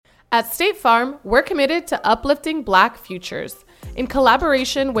At State Farm, we're committed to uplifting Black futures. In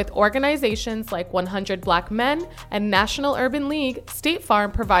collaboration with organizations like 100 Black Men and National Urban League, State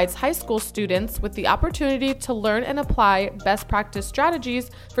Farm provides high school students with the opportunity to learn and apply best practice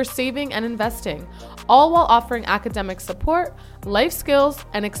strategies for saving and investing, all while offering academic support, life skills,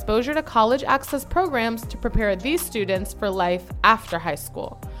 and exposure to college access programs to prepare these students for life after high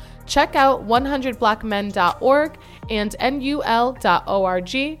school. Check out 100blackmen.org and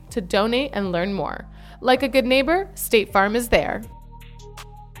nul.org to donate and learn more. Like a good neighbor, State Farm is there.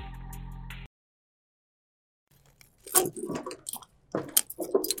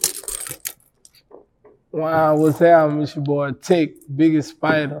 Wow, what's happening? It's your boy TEC, biggest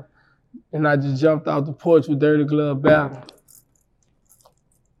spider. And I just jumped out the porch with Dirty Glove Battle.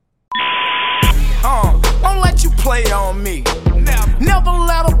 Don't let you play on me. Never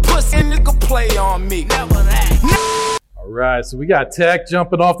let a pussy nigga play on me. Never that. All right, so we got TEC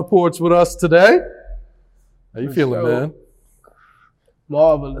jumping off the porch with us today. How you feeling, man?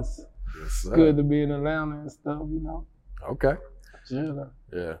 Marvelous. Yes, it's good to be in Atlanta and stuff, you know. Okay. Yeah.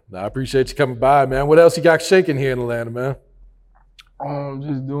 Yeah. No, I appreciate you coming by, man. What else you got shaking here in Atlanta, man?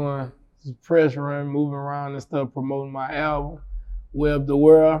 Just doing press run, moving around and stuff, promoting my album, Web the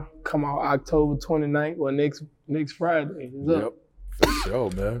World, come out October 29th or next Friday. It's up. Yep, for sure,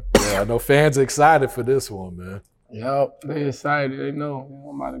 man. Yeah, I know fans are excited for this one, man. Yep, they excited. They know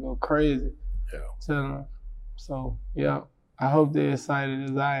I'm about to go crazy. Yeah. Tell them. So, yeah, I hope they're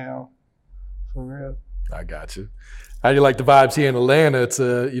excited as I am, for real. I got you. How do you like the vibes here in Atlanta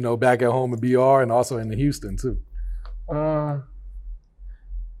to, back at home in BR and also in Houston, too?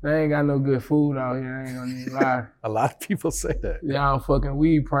 They ain't got no good food out here, I ain't gonna even lie. A lot of people say that. Y'all fucking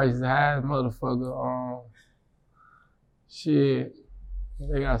weed prices high as motherfucker. Shit,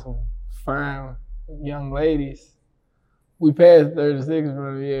 they got some fine young ladies. We passed 36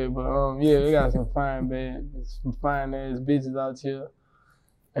 from here, but yeah, they got some fine ass bitches out here.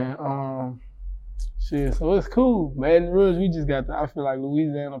 And shit, so it's cool. Baton Rouge, I feel like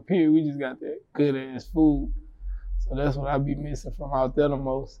Louisiana period, we just got that good ass food. So that's what I be missing from out there the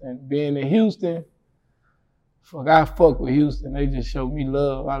most. And being in Houston, I fuck with Houston. They just show me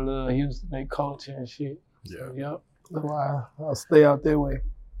love. I love Houston, they culture and shit. Yeah. So, yep. So I'll stay out that way.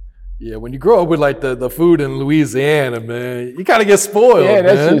 Yeah, when you grow up with like the food in Louisiana, man, you kind of get spoiled. Yeah,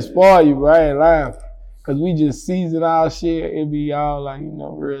 that man. shit spoil you, bro. I ain't lying. Cause we just season our shit. It be all like,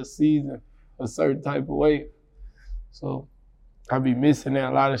 real seasoned a certain type of way. So I be missing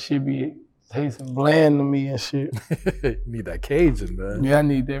that. A lot of shit be tasting bland to me and shit. You need that Cajun, man. Yeah, I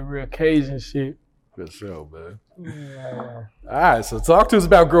need that real Cajun shit. For sure, man. Yeah. All right, so talk to us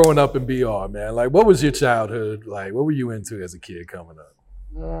about growing up in BR, man. Like, what was your childhood like? What were you into as a kid coming up?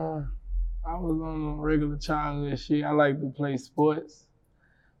 I was on regular childhood shit. I like to play sports.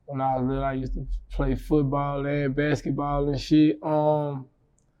 When I was little, I used to play football and basketball and shit. Just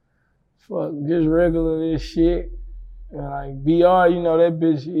regular this shit. And like BR, that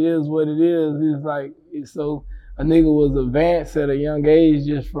bitch is what it is. It's so a nigga was advanced at a young age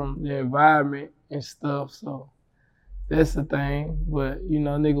just from the environment and stuff. So that's the thing. But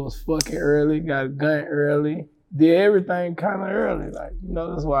nigga was fucking early, got a gun early. Did everything kind of early,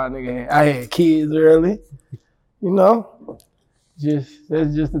 that's why I had kids early, that's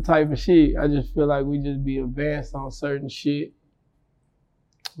just the type of shit. I just feel like we just be advanced on certain shit,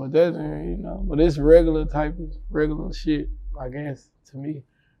 but that's but it's regular shit, I guess, to me.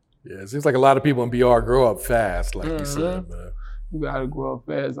 Yeah, it seems like a lot of people in BR grow up fast, like you said, man. You gotta grow up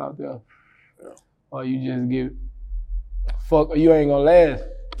fast out there, or you just get fuck, or you ain't gonna last.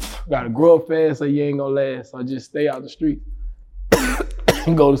 You gotta grow up fast or you ain't gonna last. So just stay out the street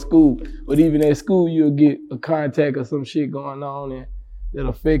and go to school. But even at school, you'll get a contact or some shit going on and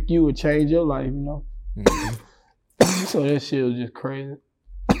that'll affect you or change your life, Mm-hmm. So that shit was just crazy.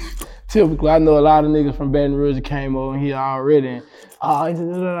 Typically, I know a lot of niggas from Baton Rouge came over here already. And,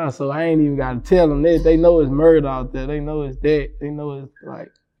 so I ain't even gotta tell them that. They know it's murder out there. They know it's that. They know it's like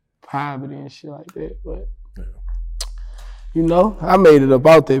poverty and shit like that. But I made it up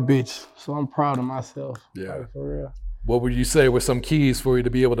out that bitch, so I'm proud of myself. Yeah, for real. What would you say were some keys for you to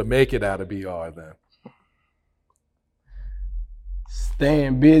be able to make it out of BR then?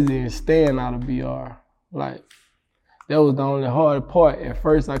 Staying busy and staying out of BR. That was the only hard part. At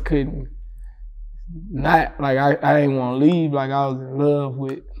first, I couldn't I didn't want to leave. I was in love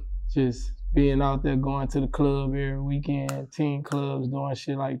with just being out there, going to the club every weekend, teen clubs, doing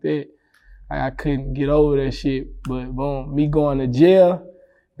shit like that. I couldn't get over that shit, but boom, me going to jail,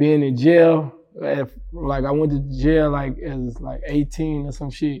 being in jail, I went to jail as 18 or some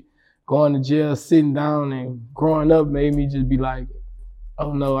shit. Going to jail, sitting down and growing up made me just be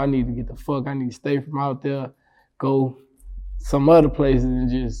oh no, I need to stay from out there, go some other places and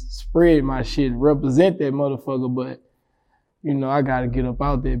just spread my shit, represent that motherfucker, but you know, I gotta get up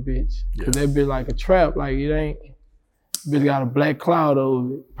out that bitch. Cause that bitch like a trap, like it ain't, bitch got a black cloud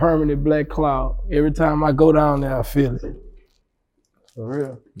over it, permanent black cloud. Every time I go down there, I feel it. For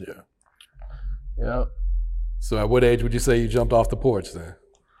real. Yeah. Yep. So at what age would you say you jumped off the porch then?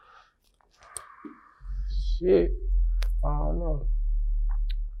 Shit, I don't know.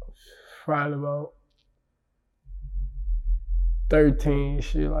 Probably about 13,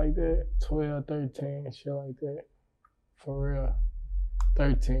 shit like that. 12, 13, shit like that. For real.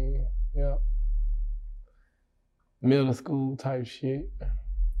 13, yeah. Middle school type shit.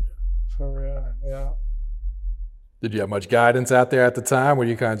 For real, yeah. Did you have much guidance out there at the time, or were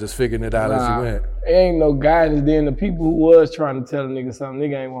you kind of just figuring it out as you went? There ain't no guidance. Then the people who was trying to tell a nigga something,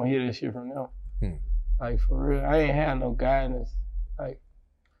 nigga ain't want to hear that shit from them. Like, for real, I ain't had no guidance. Like,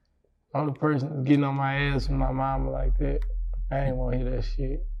 only person that's getting on my ass was my mama like that. I ain't want to hear that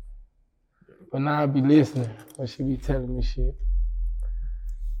shit. But now I be listening when she be telling me shit.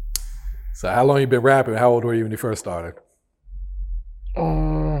 So how long you been rapping? How old were you when you first started?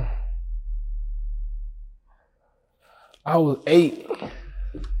 I was 8.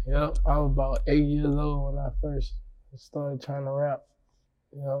 Yep, I was about 8 years old when I first started trying to rap.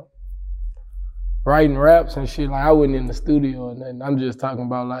 Yep. Writing raps and shit, like I wasn't in the studio or nothing. I'm just talking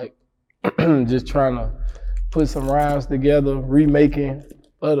about like just trying to put some rhymes together, remaking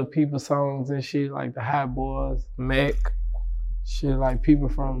other people's songs and shit, like the Hot Boys, Mac, shit like people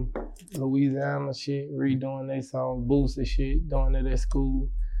from Louisiana shit, redoing their songs, Booster shit, doing it at school,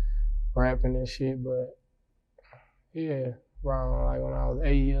 rapping and shit, but yeah, around like when I was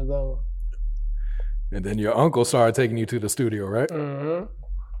 8 years old. And then your uncle started taking you to the studio, right? Mm-hmm.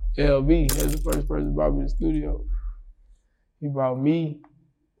 LB, that's the first person who brought me to the studio. He brought me,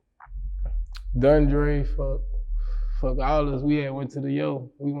 Dundre, fuck all of us. We had went to the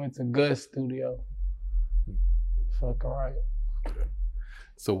we went to Gus studio. Fucking right.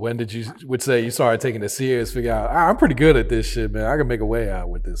 So when did you would say you started taking it serious, figure out, I'm pretty good at this shit, man. I can make a way out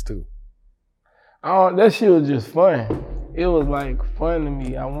with this too. That shit was just fun. It was like fun to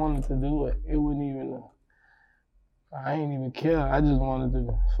me. I wanted to do it. It wasn't even, I ain't even care. I just wanted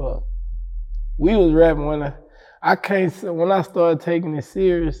to fuck. We was rapping when I started taking it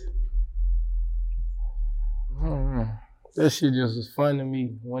serious, that shit just was fun to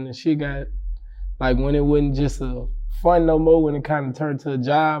me. When the shit got, like when it wasn't just a fun no more, when it kind of turned to a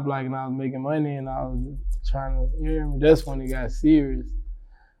job, like and I was making money and I was trying to, you hear me? That's when it got serious.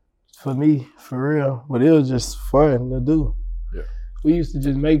 For me, for real. But it was just fun to do. Yeah. We used to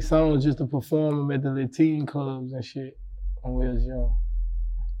just make songs just to perform them at the Latin clubs and shit when we was young.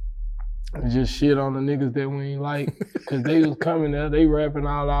 And just shit on the niggas that we ain't like. Cause they was coming there, they rapping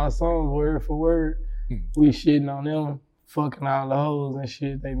all our songs word for word. We shitting on them, fucking all the hoes and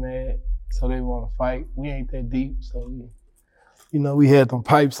shit, they mad. So they wanna fight. We ain't that deep, so we had them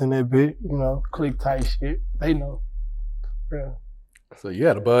pipes in that bit, click tight shit. They know. Yeah. So you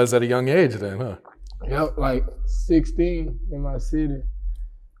had a buzz at a young age then, huh? Yep, like 16 in my city.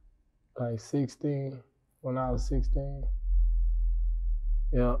 Like 16, when I was 16.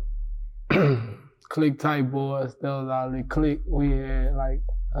 Yep. Click Tight Boys, that was all the click. We had like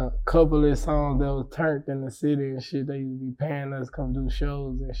a couple of songs that was turned in the city and shit. They used to be paying us to come do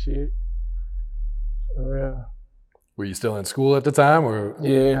shows and shit. For real. Were you still in school at the time, or?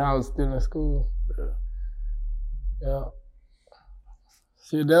 Yeah, I was still in school. Yeah.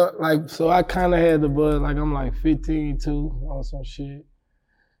 See, so I kind of had the buzz, like I'm like 15 too on some shit.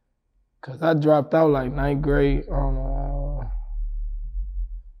 Cause I dropped out like 9th grade on,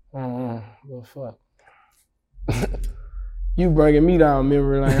 but fuck. You bringing me down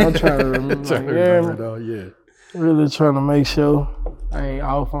memory lane. I'm trying to remember. Yeah. Really trying to make sure I ain't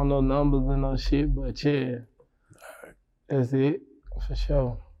off on no numbers and no shit, but yeah. That's it, for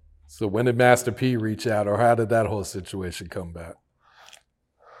sure. So when did Master P reach out, or how did that whole situation come back?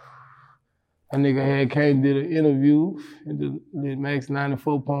 A nigga came did an interview at the Max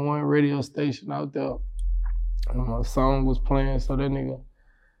 94.1 radio station out there. And my song was playing, so that nigga,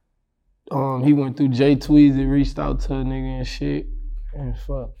 he went through Jay Tweezy, reached out to a nigga and shit, and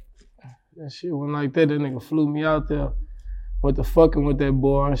fuck. That shit went like that. That nigga flew me out there, went to fucking with that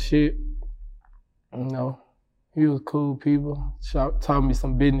boy and shit. He was cool people. Taught me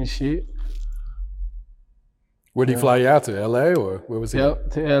some business shit. Where did he fly you out to, LA, or where was he?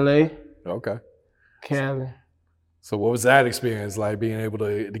 Yep, to LA. Okay. Cali. So what was that experience like, being able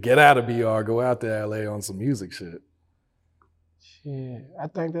to get out of BR, go out to LA on some music shit? Shit, I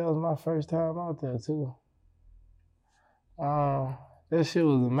think that was my first time out there too. That shit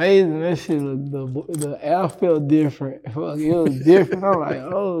was amazing. That shit, the air felt different. Fuck, it was different. I'm like,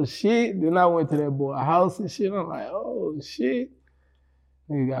 oh shit. Then I went to that boy house and shit. I'm like, oh shit.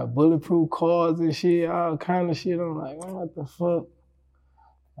 Nigga got bulletproof cars and shit, all kind of shit. I'm like, man, what the fuck?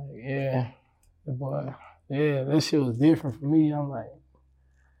 Like, yeah, the boy, yeah, that shit was different for me. I'm like,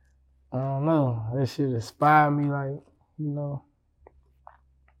 I don't know. That shit inspired me, like, you know,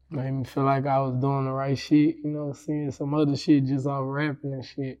 made me feel like I was doing the right shit, you know, seeing some other shit just off rapping and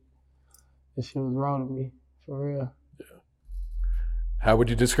shit. That shit was raw to me, for real. Yeah. How would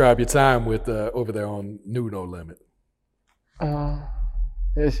you describe your time with over there on New No Limit?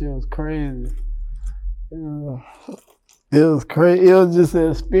 That shit was crazy. It was crazy. It was just an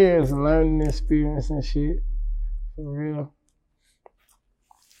experience, a learning experience and shit, for real.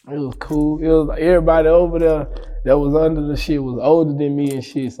 It was cool. It was like everybody over there that was under the shit was older than me and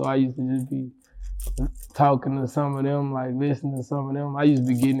shit, so I used to just be talking to some of them, like listening to some of them. I used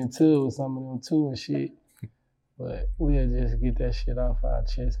to be getting into it with some of them too and shit. But we'll just get that shit off our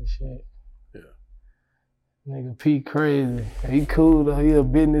chest and shit. Yeah. Nigga P crazy. He cool though. He a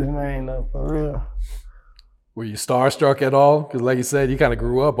businessman though, for real. Were you starstruck at all? Because like you said, you kind of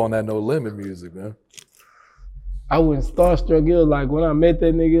grew up on that No Limit music, man. I wasn't starstruck. It was like when I met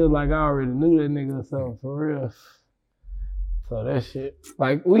that nigga, it was like I already knew that nigga or something, for real. So that shit,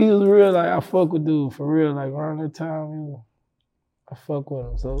 like we was real, like I fuck with dude, for real. Like around that time, I fuck with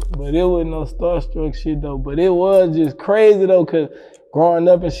him. So, but it wasn't no starstruck shit though. But it was just crazy though, cause growing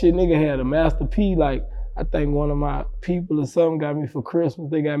up and shit, nigga had a Master P. Like I think one of my people or something got me for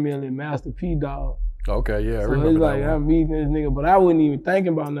Christmas. They got me a little Master P doll. Okay, yeah, I so remember it's that like one. I'm meeting this nigga, but I wasn't even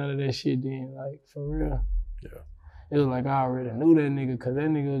thinking about none of that shit then, like for real. Yeah. It was like I already knew that nigga, cause that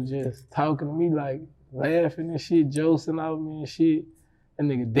nigga was just talking to me like laughing and shit, josing off me and shit. That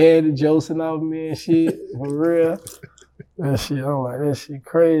nigga daddy josing off me and shit, for real. That shit, I'm like, that shit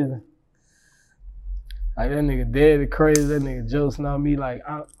crazy. Like that nigga daddy crazy, that nigga josing off me like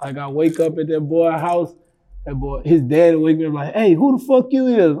I wake up at that boy house, that boy, his daddy wake me up like, hey, who the fuck you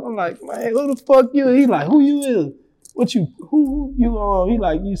is? I'm like, man, who the fuck you is? He like, who you is? What you, who you on? He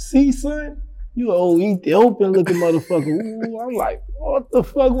like, you see, son? You an old Ethiopian looking motherfucker. Ooh, I'm like, what the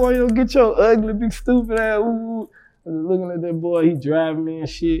fuck? Why you don't get your ugly, big, stupid ass? Ooh. And looking at that boy, he driving me and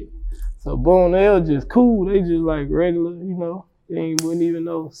shit. So boom, they was just cool. They just like regular, you know. They wouldn't even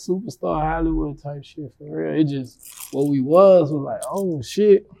know superstar Hollywood type shit for real. It just, what we was like, oh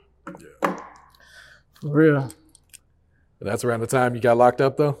shit. Yeah. For real. That's around the time you got locked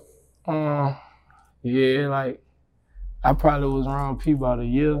up though? Yeah, like I probably was around P about a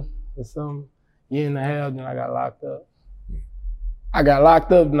year or something. Year and a half, then I got locked up. I got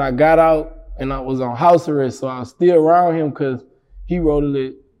locked up and I got out and I was on house arrest, so I was still around him because he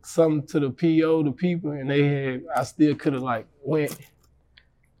wrote something to the PO, the people, and I still could have like went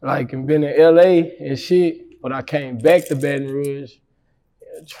like and been in LA and shit, but I came back to Baton Rouge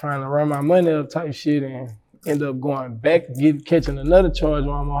trying to run my money up type shit and end up going back, catching another charge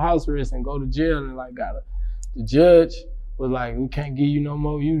while I'm on house arrest and go to jail and like the judge was like, we can't give you no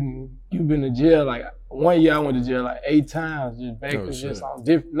more. You've been to jail like 1 year. I went to jail like 8 times, just back to just on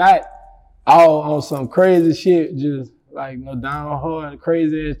different, not all on some crazy shit, just like no down hard,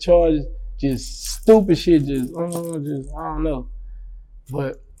 crazy ass charges, just stupid shit, just I don't know.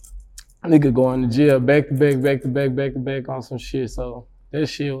 But nigga going to jail back to back on some shit. So that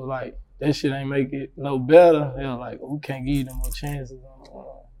shit was like, that shit ain't make it no better. They was like, we can't give you no more chances.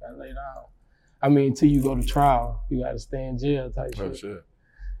 Gotta lay down. I mean, till you go to trial, you gotta stay in jail type shit. Oh shit.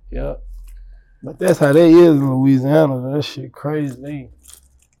 Yeah. But that's how they is in Louisiana. That shit crazy.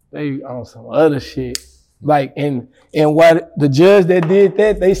 They on some other shit. Like, and what the judge that did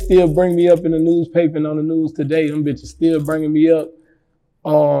that, they still bring me up in the newspaper and on the news today. Them bitches still bringing me up.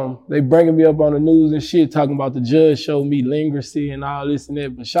 They bringing me up on the news and shit, talking about the judge showed me leniency and all this and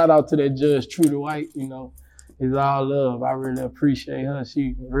that. But shout out to that judge, Trudy White, you know, it's all love. I really appreciate her.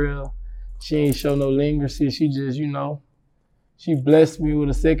 She real. She ain't show no leniency. She just, you know, she blessed me with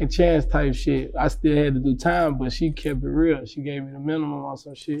a second chance type shit. I still had to do time, but she kept it real. She gave me the minimum on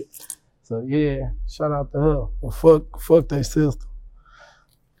some shit. So yeah, shout out to her. Well, fuck that sister.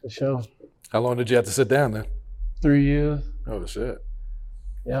 For sure. How long did you have to sit down then? 3 years. Oh shit.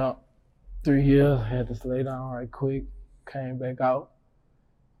 Yeah, 3 years. Had to lay down right quick. Came back out.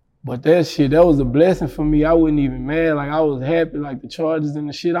 But that shit, that was a blessing for me. I wasn't even mad. Like I was happy. Like the charges and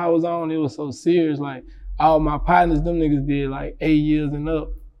the shit I was on, it was so serious. Like all my partners, them niggas did like 8 years and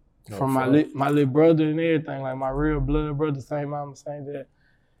up. From my little brother and everything. Like my real blood brother, same mama, same dad.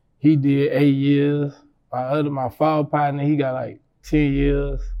 He did 8 years. My fall partner, he got like 10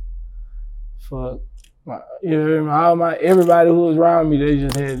 years. Fuck. Everybody who was around me, they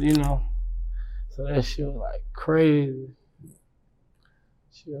just had, so that shit was like crazy.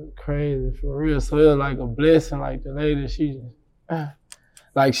 She was crazy for real. So it was like a blessing. Like the lady, she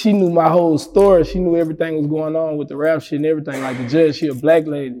knew my whole story. She knew everything was going on with the rap shit and everything. Like the judge, she a black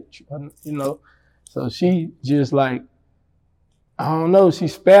lady, So she just like, I don't know, she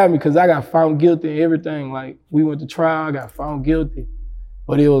spared me because I got found guilty and everything. Like we went to trial, I got found guilty.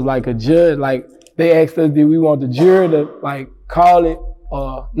 But it was like a judge, like they asked us, did we want the jury to like call it?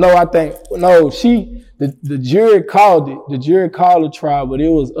 The jury called it. The jury called the trial, but it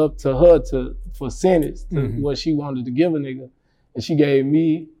was up to her for sentence to what she wanted to give a nigga. And she gave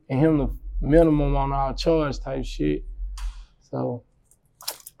me and him the minimum on our charge type shit. So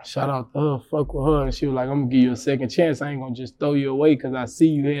shout out to her, fuck with her. And she was like, I'm gonna give you a second chance. I ain't gonna just throw you away because I see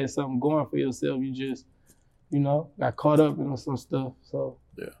you had something going for yourself. You just, got caught up in some stuff. So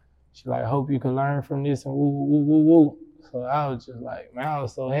she like, hope you can learn from this and woo, woo, woo, woo. So I was just like, man, I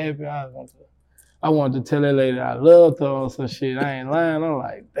was so happy. I wanted to tell that lady I loved her on some shit. I ain't lying. I'm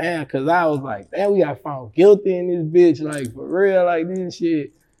like, damn, because I was like, damn, we got found guilty in this bitch. Like, for real, like this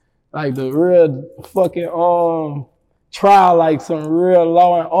shit. Like the real fucking trial, like some real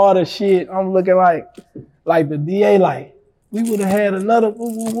law and order shit. I'm looking like the DA, like, we would have had another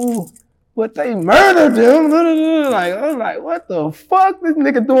woo, but they murdered him. Like, I was like, what the fuck? This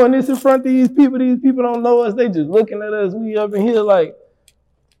nigga doing this in front of these people. These people don't know us. They just looking at us. We up in here like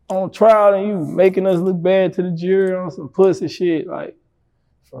on trial and you making us look bad to the jury on some pussy shit. Like,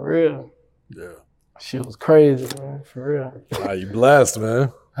 for real. Yeah. Shit was crazy, man. For real. Wow, you blessed,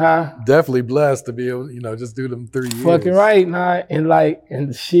 man. Huh? Definitely blessed to be able, just do them 3 years. Fucking right, nah.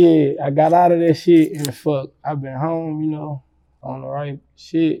 And shit, I got out of that shit and I've been home, on the right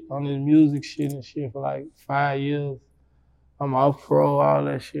shit, on this music shit and shit for like 5 years. I'm off parole, all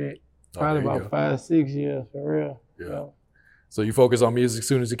that shit. Probably about 5, 6 years, for real. Yeah. So you focused on music as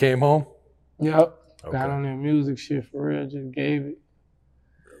soon as you came home? Yep. Okay. Got on that music shit for real, just gave it.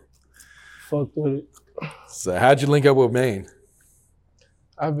 Fucked with it. So how'd you link up with Maine?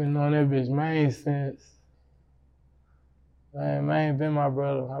 I've been on that bitch Maine since, Maine been my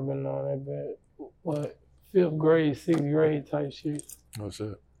brother. I've been on that bitch, 5th grade, 6th grade type shit. Oh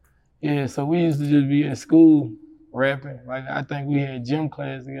shit. Yeah, so we used to just be in school rapping. Like I think we had gym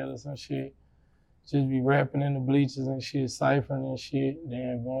class together, some shit. Just be rapping in the bleachers and shit, ciphering and shit.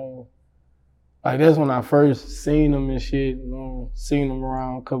 Then boom. Like that's when I first seen them and shit. Seen them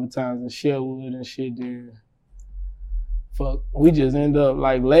around a couple times in Sherwood and shit. Then we just end up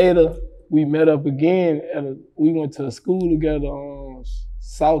like later. We met up again we went to a school together on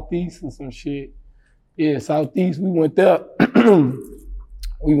Southeast or some shit. Yeah, Southeast. We went there. And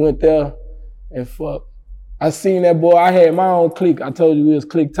I seen that boy. I had my own clique. I told you we was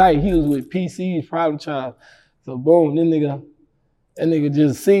clique tight. He was with PC's Problem Child. So boom, that nigga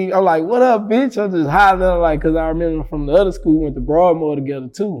just see. I'm like, what up, bitch? I just hollering at him like, cause I remember from the other school we went to Broadmoor together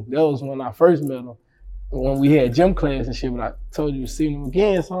too. That was when I first met him. When we had gym class and shit, but I told you seen him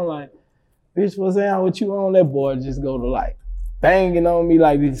again. So I'm like, bitch, what's that? What you on? That boy just go to like banging on me,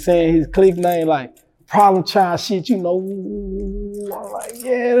 like he's saying his clique name, like Problem Child shit, I'm like,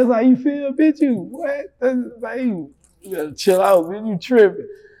 yeah, that's how you feel, bitch. You what? That's like, you gotta chill out, bitch. You tripping.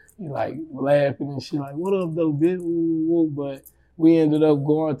 He like laughing and shit, like, what up though, bitch? But we ended up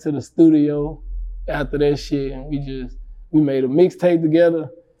going to the studio after that shit, and we made a mixtape together.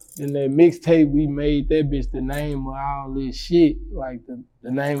 In that mixtape, we made that bitch the name of all this shit. Like the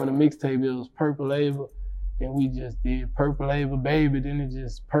name of the mixtape, it was Purple Ava. And we just did Purple Ava Baby, then it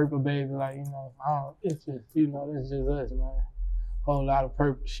just Purple Baby, like, it's just, that's just us, man. Whole lot of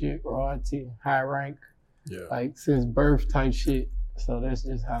purple shit, royalty, high rank, like since birth type shit. So that's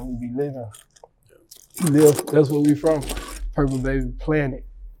just how we be living. Yeah. That's where we from, Purple Baby Planet,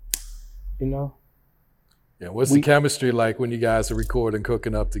 Yeah, what's the chemistry like when you guys are recording,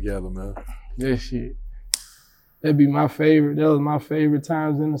 cooking up together, man? That shit. That'd be my favorite. That was my favorite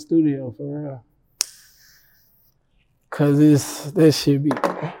times in the studio, for real. Cause that shit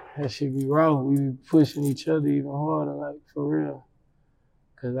be raw. We be pushing each other even harder, like for real.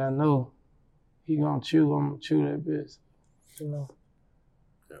 Cause I know he gonna chew, I'm gonna chew that bitch. Yeah.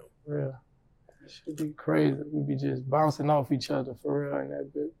 For real. That shit be crazy. We be just bouncing off each other for real in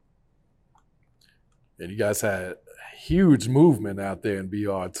that bitch. And you guys had huge movement out there in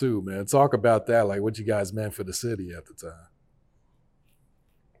BR too, man. Talk about that, like what you guys meant for the city at the time.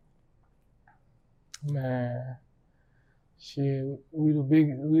 Man. Shit, we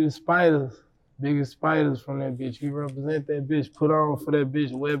the spiders, biggest spiders from that bitch. We represent that bitch, put on for that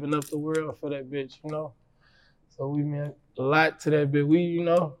bitch, webbing up the world for that bitch, So we meant a lot to that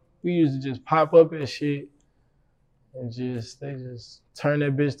bitch. we used to just pop up and shit and they just turn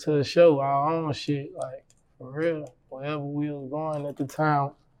that bitch to a show, our own shit, like, for real. Wherever we was going at the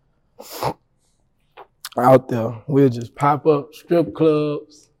time, out there, we'll just pop up strip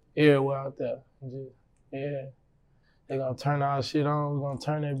clubs, everywhere out there. Yeah. They gonna turn our shit on, we gonna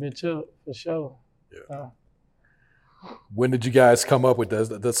turn that bitch up, for sure. Yeah. When did you guys come up with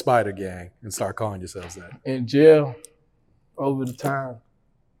the Spider Gang and start calling yourselves that? In jail, over the time.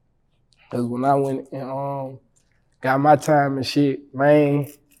 Cause when I went and got my time and shit,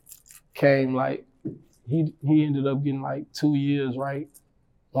 man came like, he ended up getting like 2 years, right?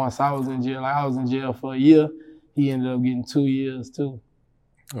 Once I was in jail, I was in jail for a year. He ended up getting 2 years too.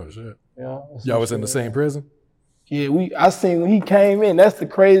 Oh shit. Yeah. Y'all was in the same prison? Yeah, I seen when he came in, that's the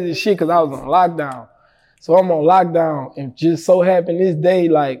craziest shit, cause I was on lockdown. So I'm on lockdown, and just so happened this day,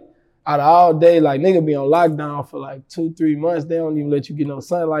 like, out of all day, like, nigga be on lockdown for like 2-3 months. They don't even let you get no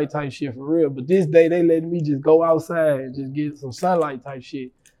sunlight type shit for real. But this day, they letting me just go outside and just get some sunlight type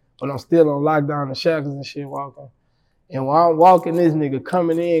shit. But I'm still on lockdown and shackles and shit walking. And while I'm walking, this nigga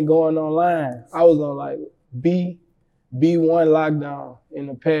coming in, going online. I was on like B1 lockdown in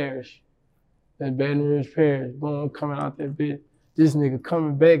the parish. That Baton Rouge parish. Boom, coming out that bitch. This nigga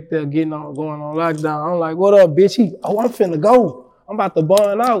coming back there, going on lockdown. I'm like, what up, bitch? I'm finna go. I'm about to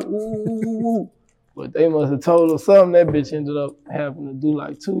burn out. Ooh. But they must have told us something. That bitch ended up having to do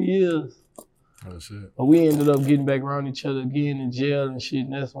like 2 years. Oh shit. But we ended up getting back around each other again in jail and shit.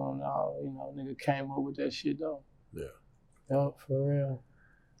 And that's when, nigga came up with that shit though. Yeah. Yup, for real.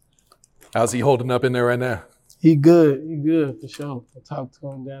 How's he holding up in there right now? He good for sure. I talk to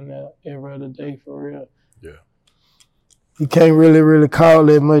him down there every other day for real. Yeah. He can't really call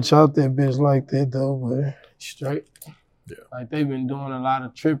that much out that bitch like that though, but straight. Yeah. Like they been doing a lot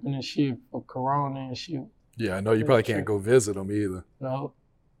of tripping and shit for Corona and shit. Yeah, I know you probably can't go visit him either. No.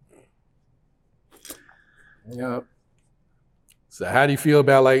 Yep. So how do you feel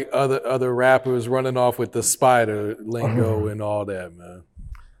about like other rappers running off with the Spider lingo and all that, man?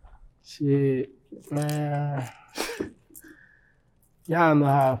 Shit, man. Y'all know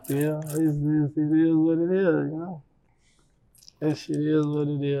how I feel. It is what it is, you know? That shit is what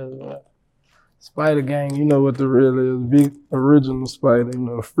it is, man. Spider Gang, you know what the real is. Big original Spider, you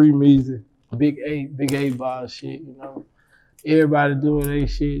know, free music. Big A ball shit, you know. Everybody doing their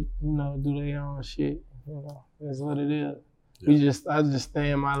shit, you know, do their own shit, you know. That's what it is. Yeah. I just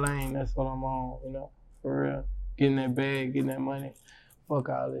stay in my lane, that's what I'm on, you know, for real. Getting that bag, getting that money. Fuck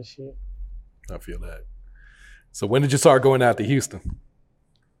all this shit. I feel that. So when did you start going out to Houston?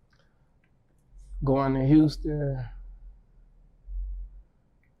 Going to Houston,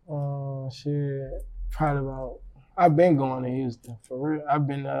 shit, probably about, I've been going to Houston, for real. I've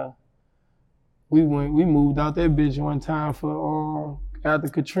been, we moved out that bitch one time for, after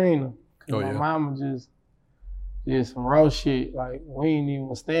Katrina. Cause my mama just did some raw shit. Like, we ain't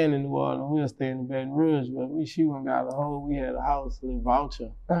even staying in New Orleans, we were staying in Baton Rouge, but she went got we had a house in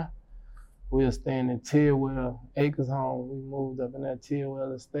Voucher. We were staying in Tidwell Acres Home. We moved up in that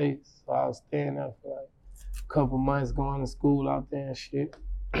Tidwell estate. So I was staying there for like a couple months, going to school out there and shit.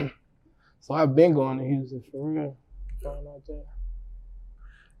 So I've been going to Houston for real, going out there.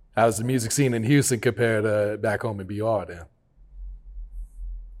 How's the music scene in Houston compared to back home in BR then?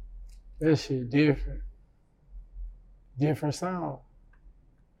 That shit different. Different sound.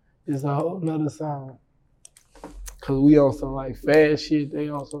 It's a whole nother sound. Cause we on some like fast shit, they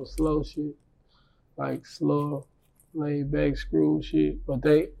on some slow shit. Like slow, laid back, screw shit. But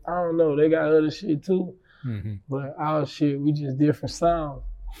I don't know, they got other shit too. Mm-hmm. But our shit, we just different sounds.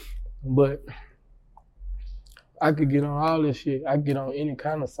 But I could get on all this shit. I could get on any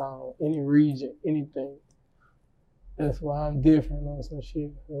kind of sound, any region, anything. That's why I'm different on some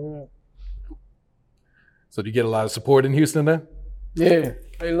shit, for real. So do you get a lot of support in Houston then? Yeah,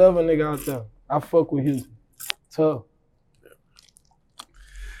 they love a nigga out there. I fuck with Houston. Tough.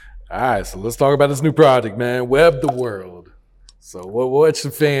 All right, so let's talk about this new project, man. Web the World. So what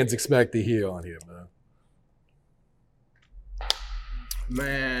should fans expect to hear on here, man?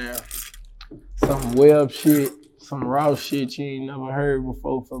 Man, some web shit, some raw shit you ain't never heard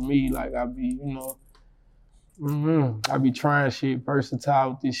before from me. Like I be, you know, I be trying shit,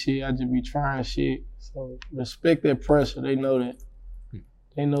 versatile with this shit. I just be trying shit. So respect that pressure. They know that.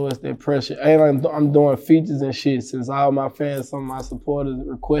 They know it's that pressure. And I'm doing features and shit since all my fans, some of my supporters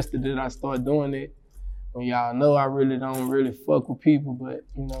requested that I start doing it. When y'all know I really don't really fuck with people, but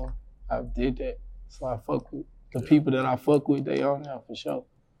you know, I did that. So I fuck with the people that I fuck with, they on there for sure.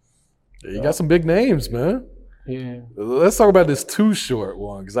 Yeah, you got some big names, man. Yeah. Let's talk about this Too Short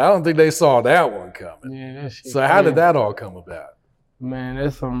one, because I don't think they saw that one coming. Yeah, that shit. So how did that all come about? Man,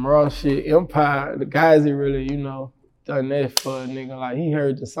 that's some raw shit. Empire, the guys that really, you know, done that for a nigga. Like, he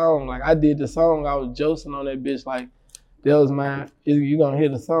heard the song. Like, I did the song. I was joking on that bitch. Like, that was you gonna hear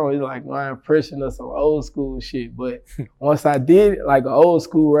the song. It's like my impression of some old school shit. But once I did it, like an old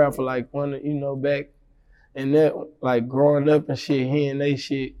school rapper, like one, you know, back in that, like growing up and shit, hearing they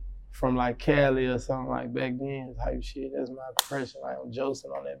shit from like Cali or something like back then type shit. That's my impression. Like, I'm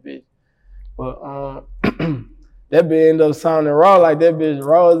joking on that bitch. But that bitch ended up sounding raw, like that bitch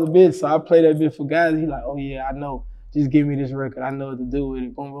raw as a bitch. So I play that bitch for guys. He like, oh yeah, I know. Just give me this record. I know what to do with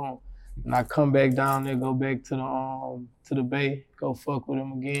it. Boom, boom. And I come back down there, go back to the Bay, go fuck with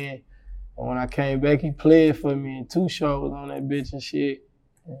him again. And when I came back, he played for me, and Too Short was on that bitch and shit.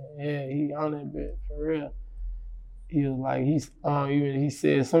 And yeah, he on that bitch for real. He was like, he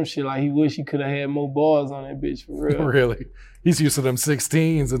said some shit like he wish he could have had more bars on that bitch for real. Really? He's used to them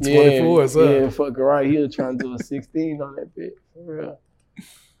 16s and 24s, huh? Yeah, fucking right. He was trying to do a 16 on that bitch for real.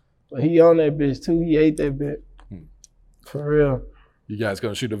 But he on that bitch too. He ate that bitch for real. You guys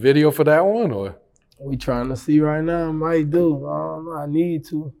gonna shoot a video for that one, or? We trying to see right now. Might do. I don't know. I need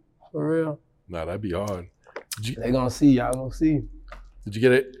to, for real. Nah, that'd be hard. They gonna see. Y'all gonna see. Did you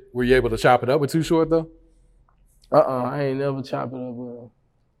get it? Were you able to chop it up with Too Short though? I ain't never chop it up with him.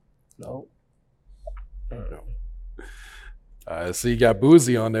 Nope. I see you got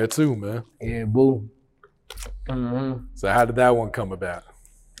Boozy on there too, man. Yeah, Boo. Mm-hmm. So how did that one come about?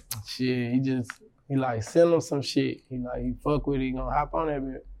 Shit, he like send him some shit. He fuck with it, he gonna hop on that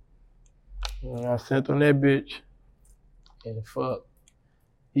bitch. And I sent on that bitch. And fuck.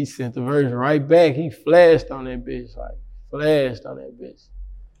 He sent the version right back. He flashed on that bitch.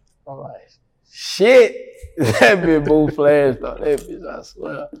 I'm like, shit. That bitch Boo flashed on that bitch, I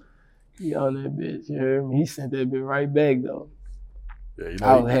swear. He on that bitch, you heard me? He sent that bitch right back though. Yeah, you know,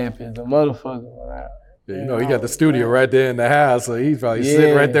 I was happy as a motherfucker. Yeah, you know, he got the studio right there in the house, so he's probably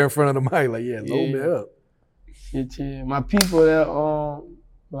sitting right there in front of the mic, like, load me up. Shit, yeah. My people that,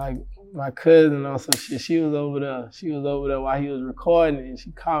 like my cousin or some shit, she was over there while he was recording it, and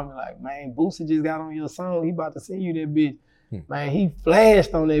she called me like, man, Boosie just got on your song. He about to send you that bitch. Man, he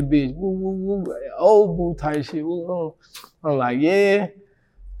flashed on that bitch. Woo, woo, woo. Old Boo type shit. Woo, woo. I'm like, yeah.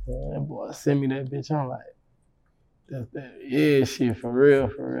 That boy sent me that bitch. I'm like, that's that. Yeah, shit, for real. I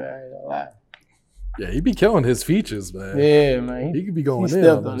ain't gonna lie. Yeah, he be killing his features, man. Yeah, man. He could be going in. He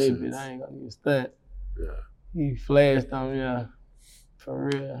stepped on that bitch. I ain't gonna use that. Yeah. He flashed on me, yeah. For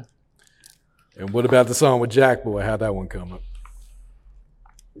real. And what about the song with Jack Boy? How'd that one come up?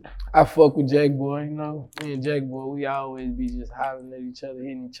 I fuck with Jack Boy, you know. Me and Jack Boy, we always be just hollering at each other,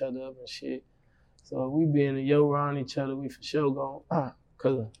 hitting each other up and shit. So if we be in a yo around each other, we for sure gon'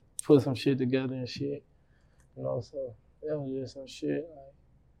 cause put some shit together and shit. You know, so that was just some shit. Like,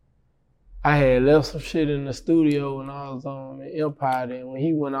 I had left some shit in the studio when I was on Empire. Then when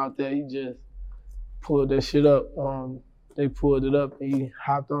he went out there, he just pulled that shit up. They pulled it up and he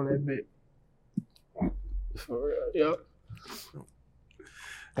hopped on that bit. For real, yep.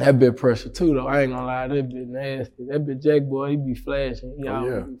 That bit pressure too, though. I ain't gonna lie, that bit nasty. That bit Jack Boy, he be flashing. He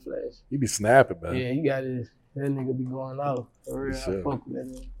always be flashing. He be snapping, man. Yeah, he got his. That nigga be going out. For real, I fuck with that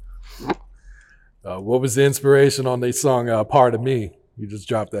nigga. What was the inspiration on the song Part of Me? You just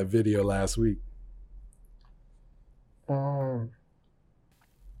dropped that video last week. I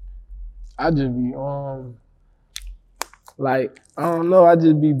just be like, I don't know, I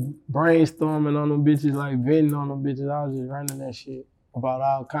just be brainstorming on them bitches, like venting on them bitches. I was just running that shit about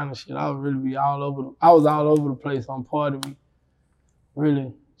all kind of shit. I was really be all over the place on Part of Me.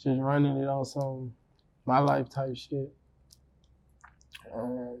 Really, just running it on some my life type shit.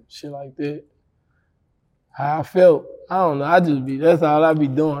 Shit like that. How I felt, I don't know, that's all I be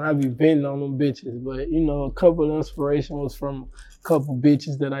doing. I be venting on them bitches. But, you know, a couple of inspiration was from a couple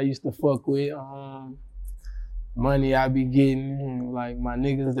bitches that I used to fuck with. Money I be getting, and like my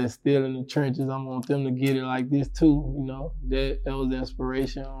niggas that's still in the trenches, I want them to get it like this too, you know. That was the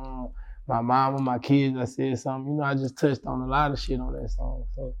inspiration. My mama, my kids, I said something. You know, I just touched on a lot of shit on that song.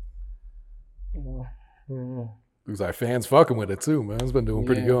 So, you know. Looks like fans fucking with it too, man. It's been doing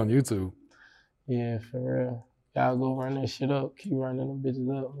pretty good on YouTube. Yeah, for real. Y'all go run that shit up. Keep running them bitches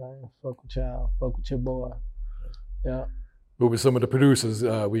up, man. Fuck with y'all. Fuck with your boy. Yeah. Who were some of the producers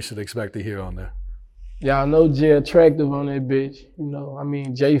we should expect to hear on there? Y'all know Jay Attractive on that bitch. You know, I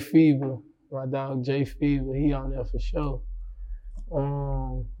mean, Jay Fever. My dog Jay Fever, he on there for sure.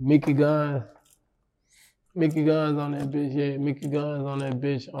 Mickey Guns. Mickey Guns on that bitch, yeah. Mickey Guns on that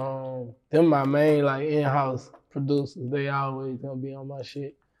bitch. Them my main, like, in-house producers. They always gonna be on my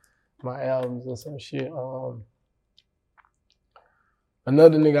shit. My albums or some shit.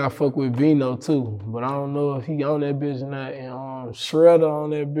 Another nigga I fuck with, Vino, too. But I don't know if he on that bitch or not. And Shredder on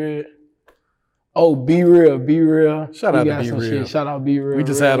that bitch. Oh, Be Real. Shout out to got Be some Real. Shit. Shout out Be Real. We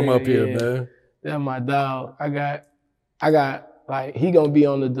just had him up here, man. That's my dog. I got, like, he gonna be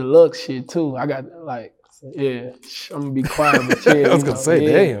on the deluxe shit, too. I got, like, yeah, I'm gonna be quiet, but yeah. I was gonna say,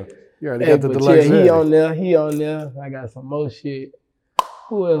 damn. You already got the deluxe. Yeah, he on there. I got some more shit.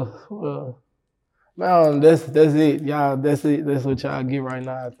 Who else? Man, that's it, y'all. That's it. That's what y'all get right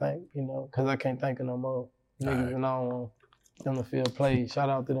now, I think. You know, because I can't think of no more niggas, and I don't want them to feel played. Shout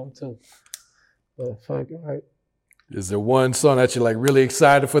out to them too. But fuck it, right? Is there one song that you're like really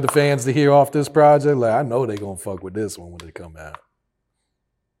excited for the fans to hear off this project? Like, I know they gonna fuck with this one when it come out.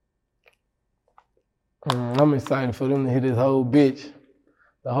 I'm excited for them to hit this whole bitch.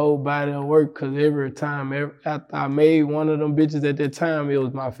 The whole body of work, because every time after I made one of them bitches at that time, it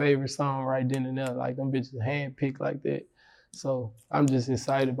was my favorite song right then and there. Like, them bitches handpicked like that. So I'm just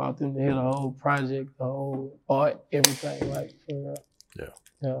excited about them to hit the whole project, the whole art, everything, like, for real.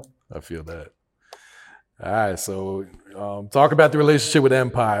 Yeah. I feel that. All right, so talk about the relationship with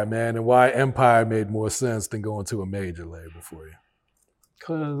Empire, man, and why Empire made more sense than going to a major label for you.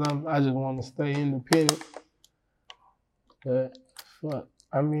 Because I just want to stay independent. But fuck.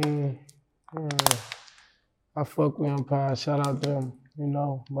 I mean, I fuck with Empire, shout out to them, you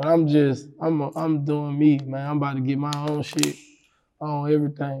know. But I'm doing me, man. I'm about to get my own shit, on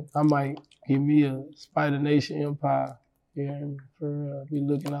everything. I might give me a Spider Nation Empire, you know what I mean? For real, be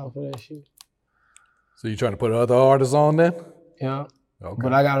looking out for that shit. So you trying to put other artists on then? Yeah. Okay.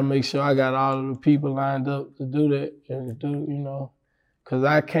 But I gotta make sure I got all of the people lined up to do that and do, you know. Cause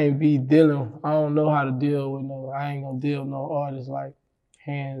I can't be dealing, I don't know how to deal with I ain't gonna deal with no artists like,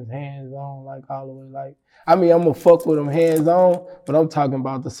 hands on, like all the way, like, I mean, I'm gonna fuck with them hands on, but I'm talking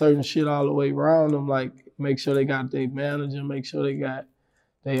about the certain shit all the way around them, like, make sure they got their manager, make sure they got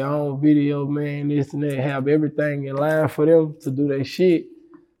their own video man, this and that, have everything in line for them to do their shit,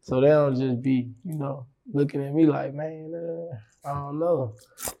 so they don't just be, you know, looking at me like, man, I don't know,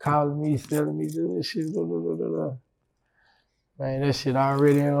 calling me, telling me do this shit, blah, blah, blah, blah. Man, that shit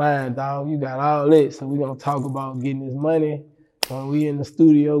already in line, dog. You got all that, so we gonna talk about getting this money. When we in the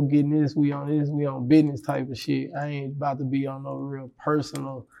studio getting this, we on business type of shit. I ain't about to be on no real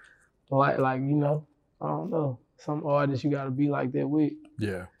personal, like you know, I don't know. Some artists you gotta be like that with.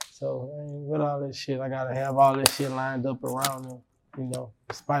 Yeah. So with all that shit, I gotta have all that shit lined up around them. You know,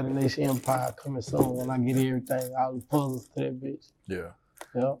 Spider Nation Empire coming soon when I get everything, all the puzzles to that bitch. Yeah.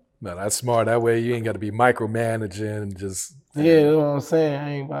 Yep. No, that's smart. That way you ain't got to be micromanaging and just. Yeah, that's what I'm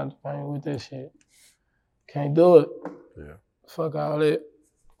saying. I ain't with that shit. Can't do it. Yeah. Fuck all that.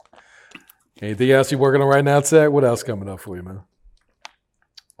 Anything else you working on right now, TEC? What else coming up for you, man?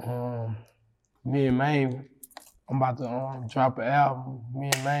 Me and Maine, I'm about to drop an album.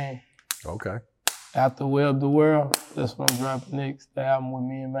 Me and Maine. Okay. After Web the World, that's what I'm dropping next. The album with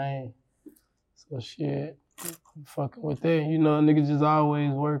me and Maine. So shit, I'm fucking with that. You know, niggas just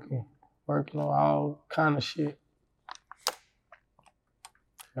always working on all kind of shit.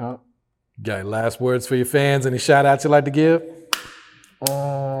 Yeah. Got any last words for your fans? Any shout outs you'd like to give?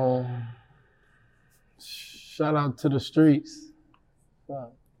 Shout out to the streets. You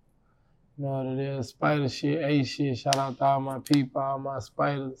know what it is, Spider shit, A shit. Shout out to all my people, all my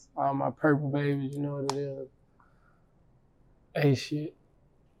spiders, all my purple babies, you know what it is. A shit.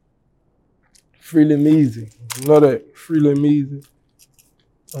 Free Lim Easy. You know that? Free Lim Easy.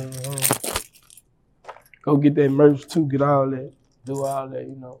 Go get that merch too, get all that. Do all that,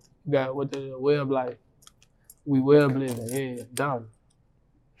 you know. You got what the web life. We web living, yeah, done.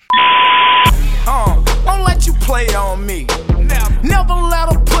 Won't let you play on me. Never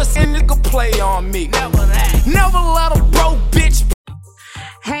let a pussy nigga play on me. Never let a broke bitch.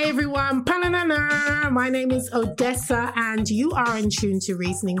 Hey everyone, my name is Odessa and you are in tune to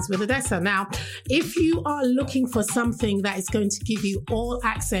Reasonings with Odessa. Now, if you are looking for something that is going to give you all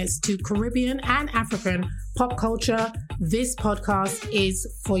access to Caribbean and African pop culture, this podcast is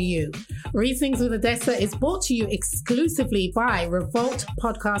for you. Reasonings with Odessa is brought to you exclusively by Revolt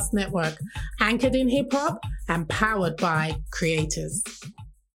Podcast Network, anchored in hip hop and powered by creators.